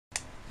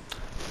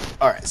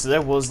Alright, so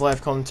there was live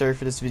commentary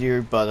for this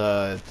video,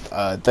 but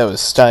there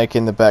was static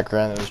in the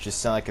background. It was just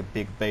sound like a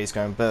big bass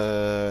going,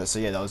 so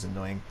yeah, that was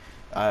annoying.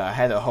 I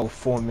had a whole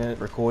 4-minute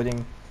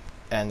recording,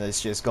 and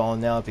it's just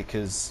gone now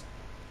because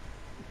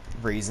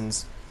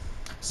reasons.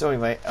 So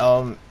anyway,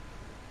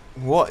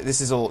 what this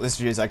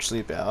video is actually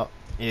about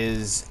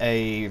is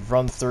a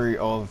run through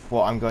of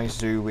what I'm going to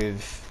do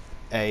with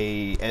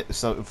future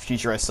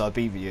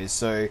SRB videos.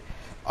 So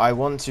I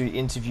want to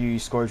interview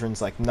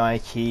squadrons like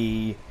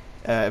Nike,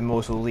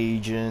 Immortal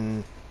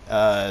Legion,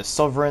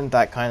 Sovereign,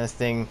 that kind of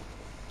thing.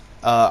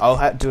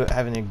 I'll do it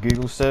having a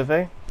Google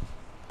survey,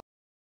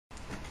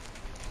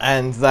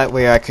 and that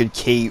way I could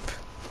keep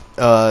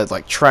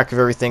like track of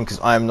everything, because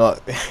I'm not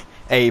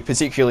a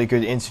particularly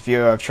good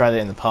interviewer. I've tried it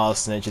in the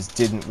past and it just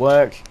didn't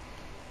work.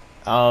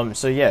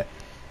 So yeah,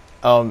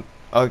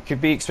 I could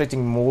be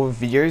expecting more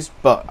videos,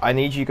 but I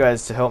need you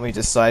guys to help me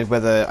decide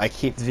whether I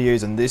keep the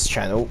videos on this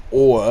channel,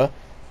 or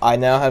I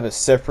now have a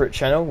separate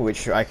channel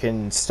which I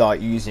can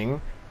start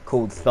using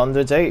called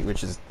Thunderdate,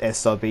 which is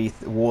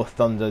SRB War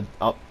Thunder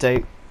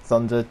Update.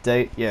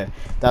 Thunderdate, yeah,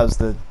 that was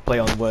the play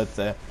on word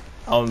there.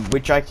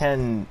 Which I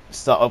can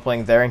start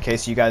uploading there in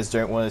case you guys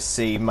don't want to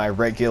see my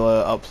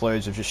regular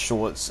uploads of just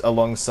shorts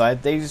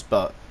alongside these,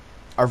 but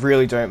I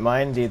really don't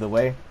mind either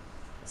way.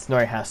 It's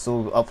no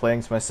hassle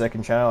uploading to my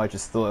second channel. I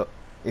just thought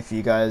if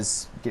you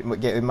guys it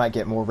might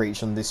get more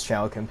reach on this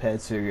channel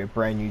compared to a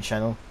brand new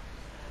channel.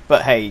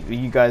 But hey,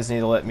 you guys need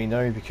to let me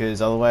know,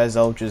 because otherwise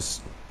I'll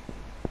just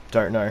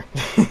don't know.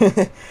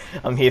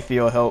 I'm here for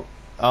your help.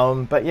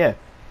 But yeah,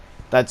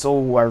 that's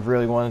all I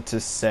really wanted to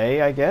say,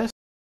 I guess.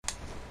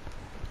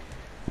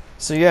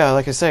 So yeah,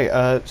 like I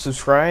say,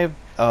 subscribe.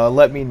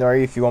 Let me know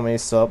if you want me to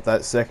set up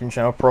that second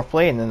channel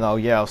properly, and then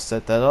I'll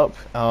set that up.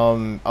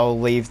 I'll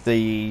leave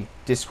the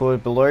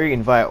Discord below.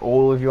 Invite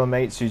all of your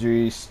mates who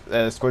do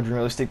Squadron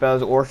Realistic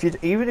battles, or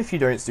even if you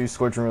don't do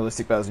Squadron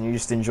Realistic battles and you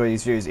just enjoy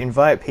these videos,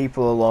 invite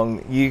people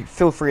along. You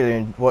feel free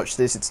to watch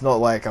this. It's not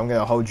like I'm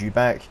gonna hold you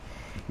back.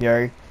 You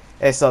know,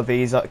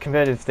 SRBs,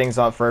 competitive things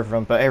aren't for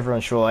everyone, but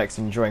everyone sure likes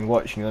enjoying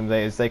watching them.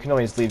 They can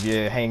always leave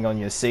you hanging on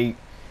your seat.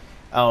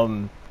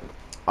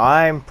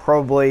 I'm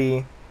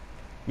probably,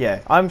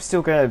 yeah, I'm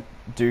still gonna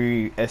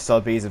do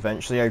SRBs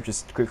eventually. I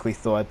just quickly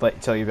thought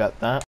I'd tell you about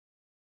that,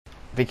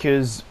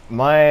 because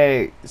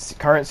my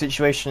current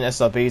situation in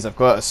SRBs, I've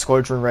got a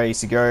squadron ready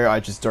to go. I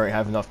just don't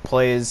have enough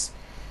players.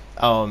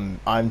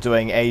 I'm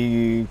doing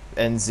AU,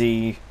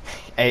 NZ,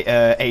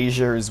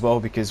 Asia as well,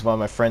 because one of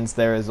my friends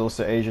there is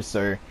also Asia.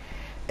 So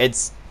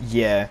it's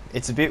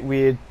a bit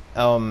weird.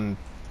 Trying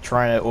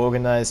to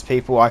organize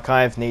people. I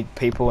kind of need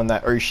people in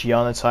that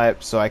Oceania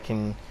type so I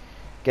can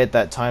get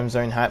that time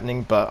zone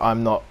happening, but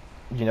I'm not,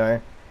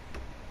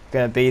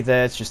 gonna be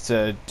there just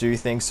to do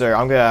things. So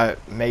I'm gonna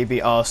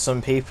maybe ask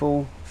some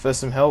people for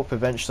some help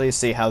eventually,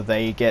 see how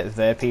they get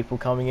their people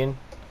coming in.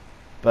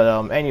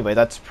 But anyway,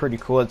 that's pretty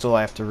cool. That's all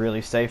I have to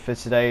really say for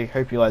today.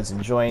 Hope you guys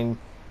enjoyed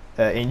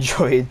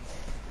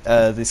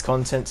this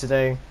content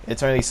today.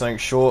 It's only something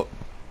short,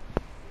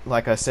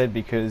 like I said,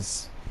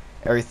 because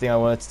everything I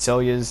wanted to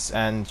tell you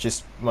and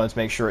just wanted to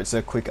make sure it's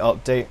a quick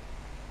update,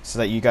 so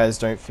that you guys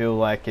don't feel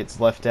like it's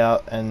left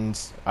out and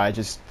I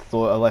just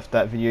thought I left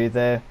that video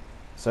there.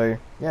 So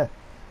yeah,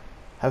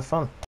 have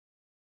fun.